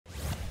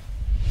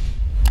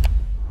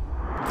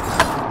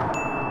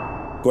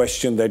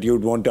question that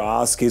you'd want to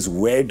ask is,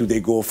 where do they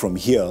go from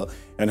here?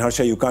 And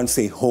Harsha, you can't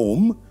say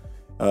home,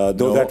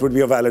 though that would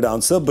be a valid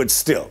answer, but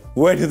still,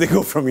 where do they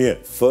go from here?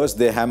 First,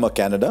 they hammer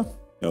Canada.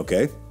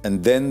 Okay.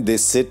 And then they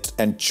sit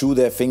and chew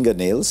their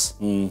fingernails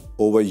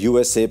over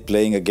USA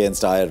playing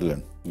against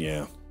Ireland.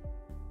 Yeah.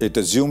 It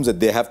assumes that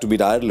they have to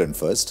beat Ireland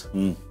first,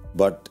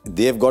 but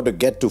they've got to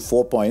get to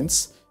 4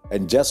 points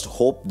and just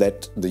hope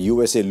that the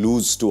USA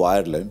lose to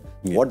Ireland.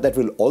 Yeah. What that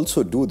will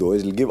also do, though,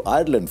 is it'll give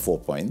Ireland 4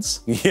 points.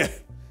 Yeah.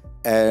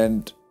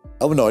 And,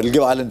 oh no, it'll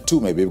give Ireland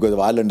 2 maybe, because if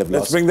Ireland have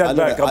lost. Let's bring that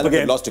back up Ireland again.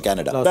 have lost to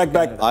Canada.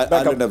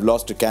 Ireland have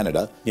lost to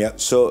Canada. Yeah.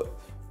 So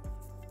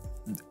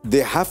they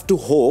have to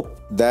hope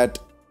that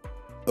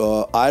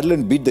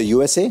Ireland beat the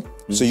USA.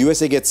 So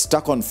USA gets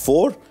stuck on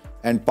 4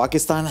 and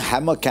Pakistan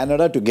hammer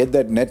Canada to get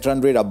that net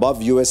run rate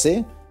above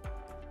USA.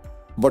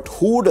 But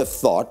who would have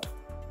thought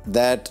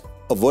that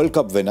a World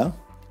Cup winner,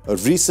 a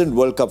recent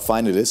World Cup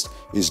finalist,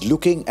 is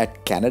looking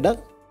at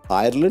Canada,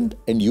 Ireland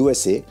and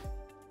USA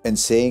and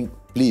saying,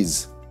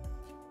 please.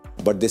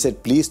 But they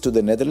said please to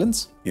the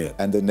Netherlands,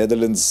 and the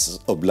Netherlands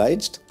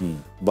obliged.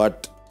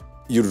 But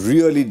you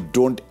really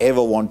don't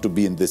ever want to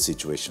be in this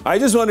situation. I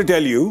just want to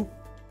tell you,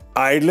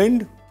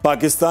 Ireland,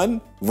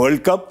 Pakistan,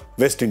 World Cup,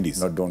 West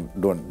Indies. No,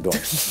 don't.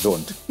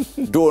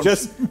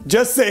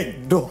 Just say.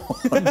 Don't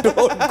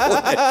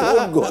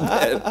go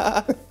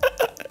there.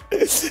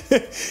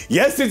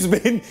 Yes, it's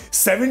been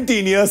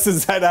 17 years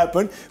since that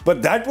happened,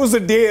 but that was a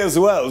day as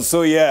well.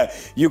 So yeah,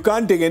 you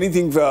can't take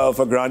anything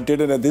for granted.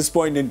 And at this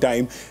point in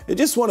time, I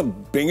just want to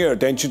bring your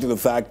attention to the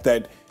fact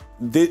that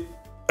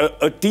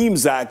a team,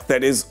 Zach,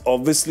 that is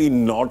obviously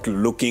not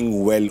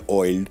looking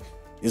well-oiled,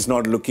 is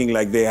not looking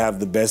like they have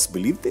the best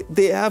belief.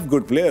 They have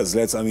good players.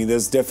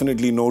 There's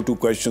definitely no two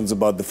questions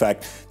about the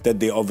fact that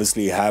they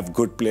obviously have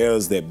good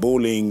players. They're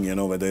bowling,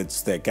 whether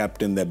it's their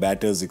captain, their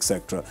batters,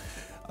 etc.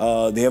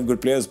 They have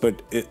good players,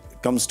 but it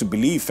comes to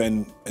belief,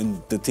 and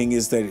the thing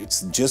is that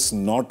it's just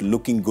not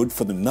looking good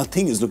for them.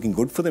 Nothing is looking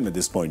good for them at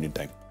this point in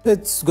time.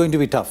 It's going to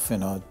be tough,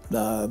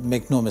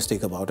 make no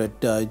mistake about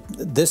it.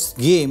 This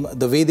game,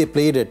 the way they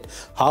played it,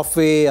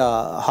 halfway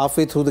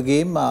through the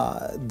game,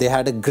 they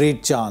had a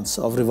great chance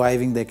of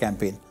reviving their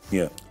campaign.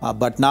 Yeah.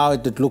 But now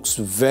it looks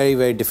very,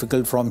 very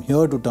difficult from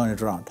here to turn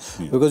it around,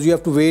 because you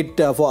have to wait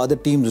for other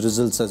teams'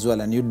 results as well,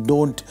 and you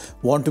don't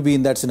want to be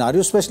in that scenario,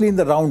 especially in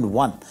the round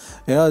 1.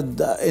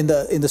 In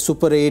the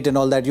Super 8 and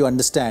all that, you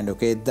understand,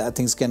 okay, that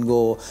things can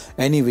go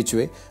any which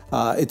way.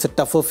 It's a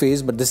tougher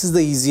phase, but this is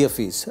the easier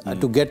phase.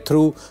 To get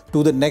through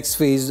to the next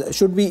phase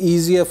should be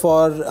easier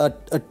for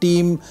a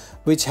team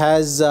which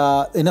has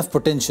enough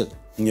potential.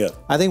 Yeah,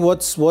 I think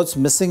what's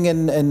missing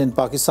in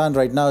Pakistan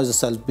right now is a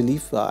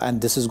self-belief,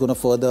 and this is going to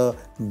further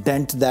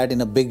dent that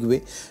in a big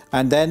way.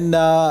 And then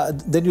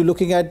you're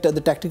looking at the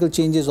tactical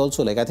changes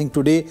also. Like, I think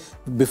today,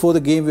 before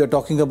the game, we were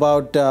talking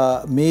about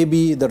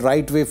maybe the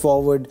right way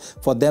forward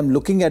for them,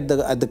 looking at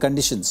the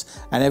conditions,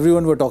 and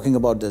everyone were talking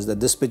about this, that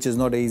this pitch is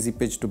not an easy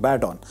pitch to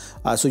bat on.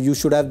 So you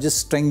should have just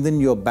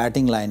strengthened your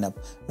batting lineup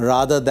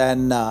rather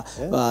than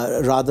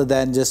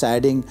just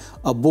adding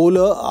a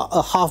bowler,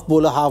 a half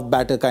bowler, half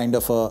batter kind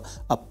of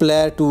a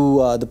player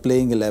to the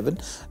playing 11,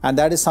 and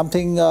that is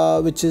something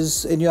which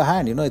is in your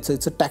hand.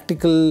 It's a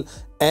tactical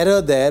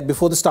error there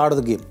before the start of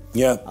the game.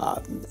 Yeah,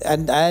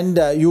 and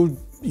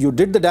you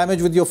did the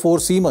damage with your 4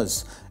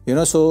 seamers.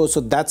 So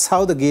that's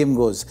how the game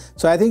goes.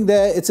 So I think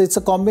it's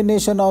a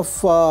combination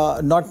of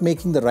not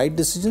making the right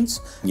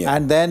decisions,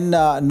 and then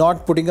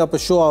not putting up a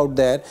show out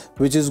there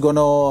which is going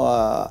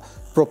to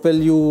propel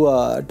you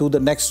to the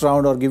next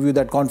round or give you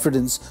that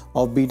confidence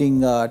of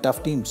beating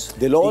tough teams.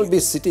 They'll all be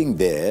sitting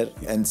there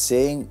and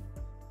saying,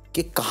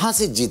 कि कहाँ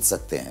से जीत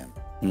सकते हैं?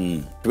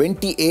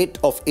 28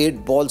 of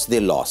 8 balls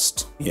they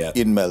lost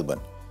in Melbourne.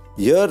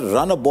 Here,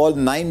 run a ball,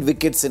 9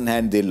 wickets in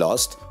hand, they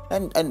lost.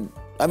 And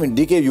I mean,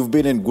 DK, you've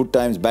been in good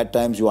times, bad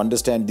times, you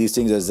understand these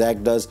things as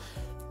Zach does.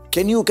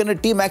 Can a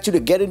team actually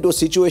get into a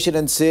situation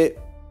and say,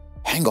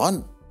 hang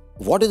on,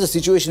 what is the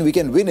situation we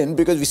can win in,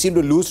 because we seem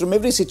to lose from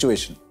every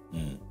situation?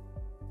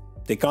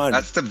 They can't.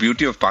 That's the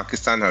beauty of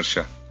Pakistan,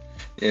 Harsha.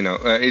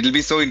 It'll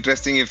be so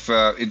interesting if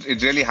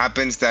it really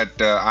happens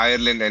that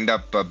Ireland end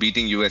up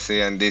beating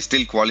USA and they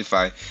still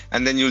qualify.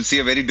 And then you'll see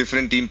a very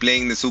different team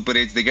playing in the Super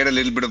 8s. They get a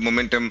little bit of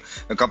momentum,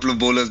 a couple of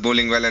bowlers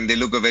bowling well, and they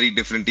look a very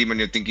different team. And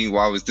you're thinking,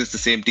 wow, is this the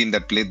same team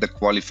that played the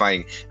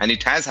qualifying? And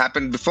it has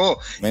happened before,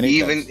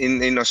 even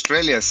in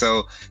Australia.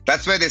 So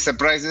that's why they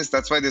surprise us.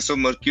 That's why they're so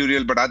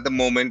mercurial. But at the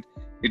moment,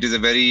 it is a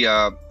very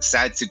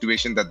sad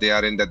situation that they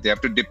are in, that they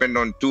have to depend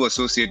on 2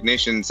 associate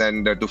nations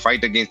and to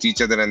fight against each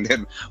other, and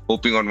they're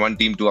hoping on one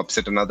team to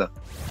upset another.